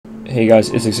Hey guys,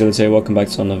 it's Exilitay, welcome back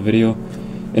to another video.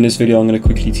 In this video I'm going to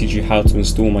quickly teach you how to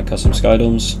install my custom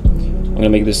Skydomes. I'm going to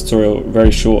make this tutorial very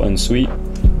short and sweet.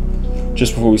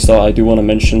 Just before we start, I do want to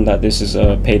mention that this is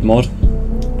a paid mod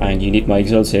and you need my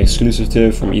Exilitay exclusive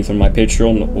tier from either my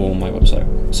Patreon or my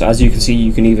website. So as you can see,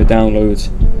 you can either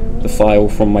download the file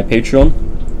from my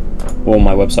Patreon or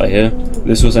my website here.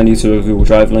 This will send you to a Google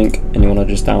Drive link and you want to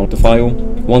just download the file.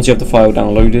 Once you have the file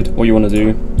downloaded, what you want to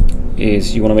do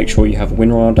is you want to make sure you have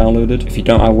WinRAR downloaded. If you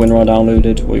don't have WinRAR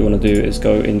downloaded, what you want to do is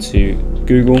go into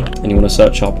Google and you want to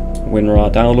search up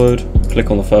WinRAR download,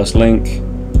 click on the first link,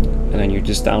 and then you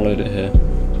just download it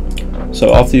here.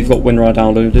 So after you've got WinRAR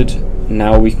downloaded,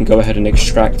 now we can go ahead and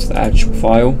extract the actual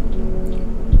file.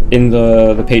 In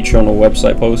the Patreon or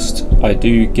website post, I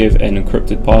do give an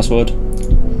encrypted password,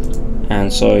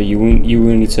 and so you will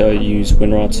need to use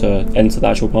WinRAR to enter the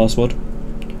actual password.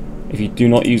 If you do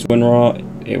not use WinRAR,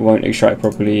 it won't extract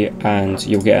properly and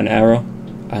you'll get an error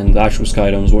and the actual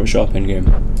Skydomes won't show up in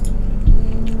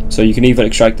game. So you can either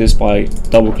extract this by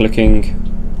double clicking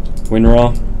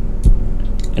WinRAR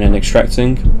and then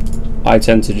extracting. I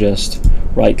tend to just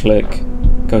right click,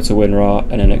 go to WinRAR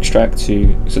and then extract to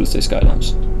Exilitay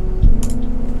Skydomes.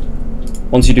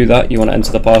 Once you do that, you want to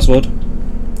enter the password,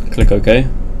 click OK,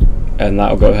 and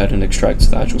that will go ahead and extract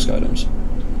the actual Skydomes.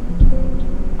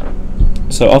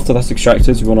 So after that's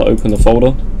extracted, you want to open the folder,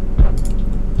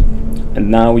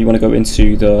 and now you want to go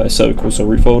into the Assetto Corsa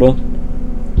root folder.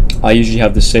 I usually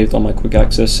have this saved on my quick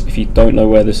access. If you don't know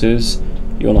where this is,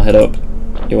 you want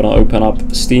to open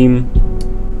up Steam,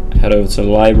 head over to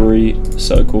Library,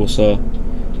 Assetto Corsa.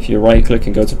 If you right click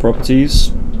and go to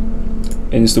Properties,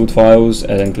 Installed Files,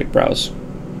 and then click Browse.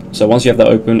 So once you have that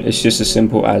open, it's just as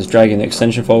simple as dragging the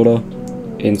extension folder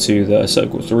into the Assetto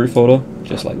Corsa root folder,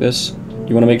 just like this.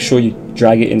 You want to make sure you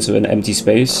drag it into an empty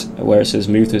space where it says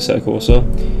move to Assetto Corsa.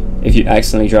 If you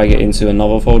accidentally drag it into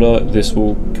another folder, this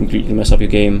will completely mess up your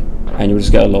game and you'll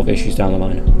just get a lot of issues down the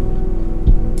line.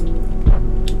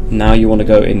 Now you want to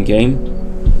go in game.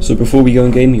 So before we go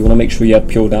in game, you want to make sure you have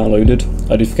Pure downloaded.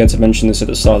 I did forget to mention this at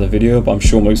the start of the video, but I'm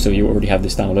sure most of you already have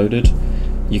this downloaded.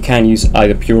 You can use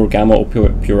either Pure Gamma or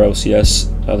Pure LCS.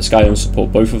 The Skydomes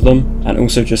support both of them. And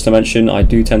also just to mention, I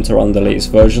do tend to run the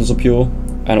latest versions of Pure.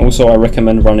 And also I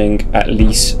recommend running at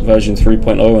least version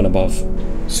 3.0 and above.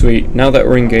 Sweet, now that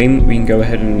we're in game, we can go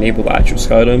ahead and enable the actual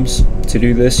Skydomes. To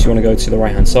do this, you want to go to the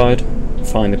right hand side,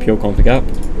 find the Pure Config app,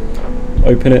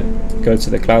 open it, go to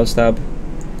the Clouds tab,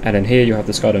 and then here you have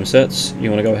the Skydome sets.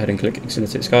 You want to go ahead and click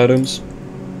Exilitay Skydomes.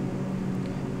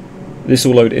 This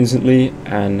will load instantly,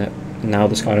 and now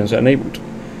the Skydomes are enabled.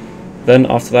 Then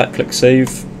after that, click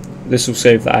Save. This will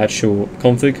save the actual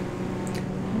config.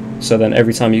 So then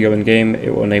every time you go in game,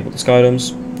 it will enable the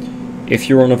Skydomes. If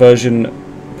you're on a version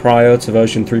prior to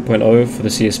version 3.0 for the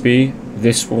CSB,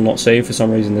 this will not save. For some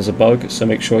reason there's a bug, so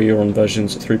make sure you're on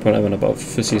versions 3.0 and above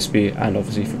for CSB and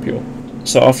obviously for Pure.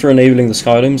 So after enabling the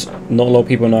Skydomes, not a lot of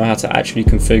people know how to actually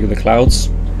configure the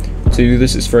clouds. To do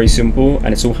this, it's very simple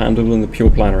and it's all handled in the Pure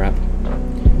Planner app.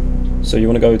 So you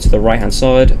want to go to the right hand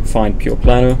side, find Pure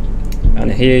Planner,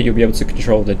 and here you'll be able to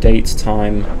control the date,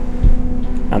 time,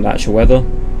 and the actual weather.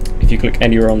 If you click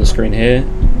anywhere on the screen here,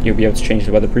 you'll be able to change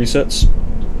the weather presets.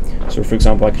 So for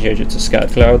example, I can change it to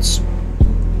scattered clouds,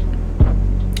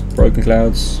 broken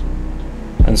clouds,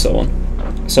 and so on.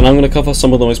 So now I'm going to cover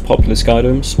some of the most popular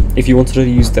Skydomes. If you wanted to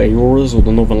use the auroras or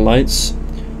the northern lights,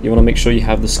 you want to make sure you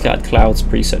have the scattered clouds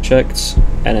preset checked,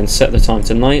 and then set the time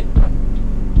to night.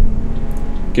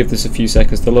 Give this a few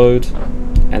seconds to load,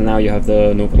 and now you have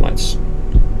the northern lights.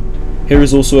 Here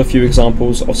is also a few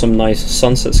examples of some nice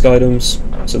sunset Skydomes.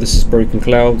 So this is broken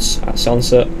clouds at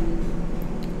sunset,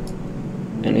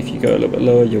 and if you go a little bit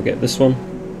lower, you'll get this one.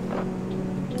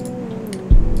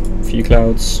 A few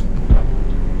clouds.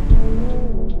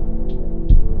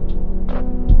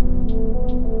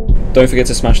 Don't forget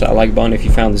to smash that like button if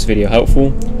you found this video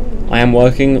helpful. I am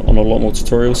working on a lot more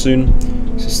tutorials soon,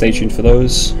 so stay tuned for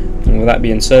those. And with that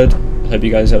being said, I hope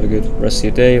you guys have a good rest of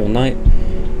your day or night,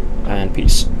 and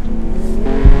peace.